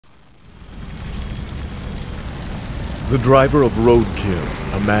The driver of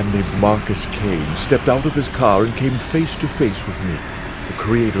Roadkill, a man named Marcus Kane, stepped out of his car and came face to face with me, the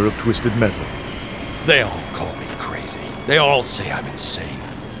creator of Twisted Metal. They all call me crazy. They all say I'm insane.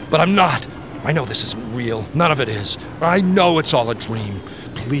 But I'm not. I know this isn't real. None of it is. I know it's all a dream.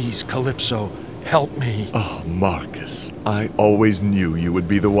 Please, Calypso, help me. Oh, Marcus, I always knew you would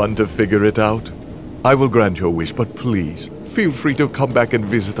be the one to figure it out. I will grant your wish, but please, feel free to come back and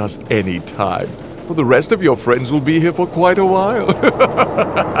visit us any time. For the rest of your friends will be here for quite a while. Dr.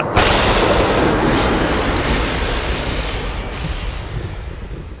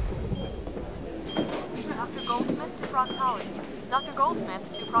 Goldsmith to proctology. Dr.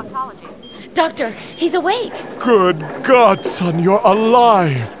 Goldsmith to proctology. Doctor, he's awake. Good God, son, you're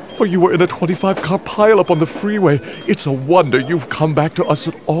alive! Oh, you were in a 25-car pileup on the freeway. It's a wonder you've come back to us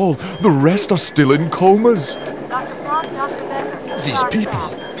at all. The rest are still in comas. Dr. Brock, Dr. Becker. These people,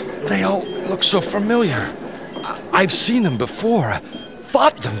 they all look so familiar. I've seen them before,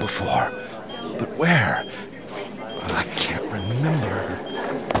 fought them before. But where? I can't remember.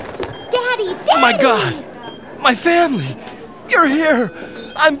 Daddy! Oh my God! My family! You're here!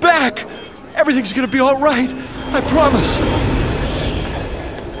 I'm back! Everything's gonna be all right. I promise.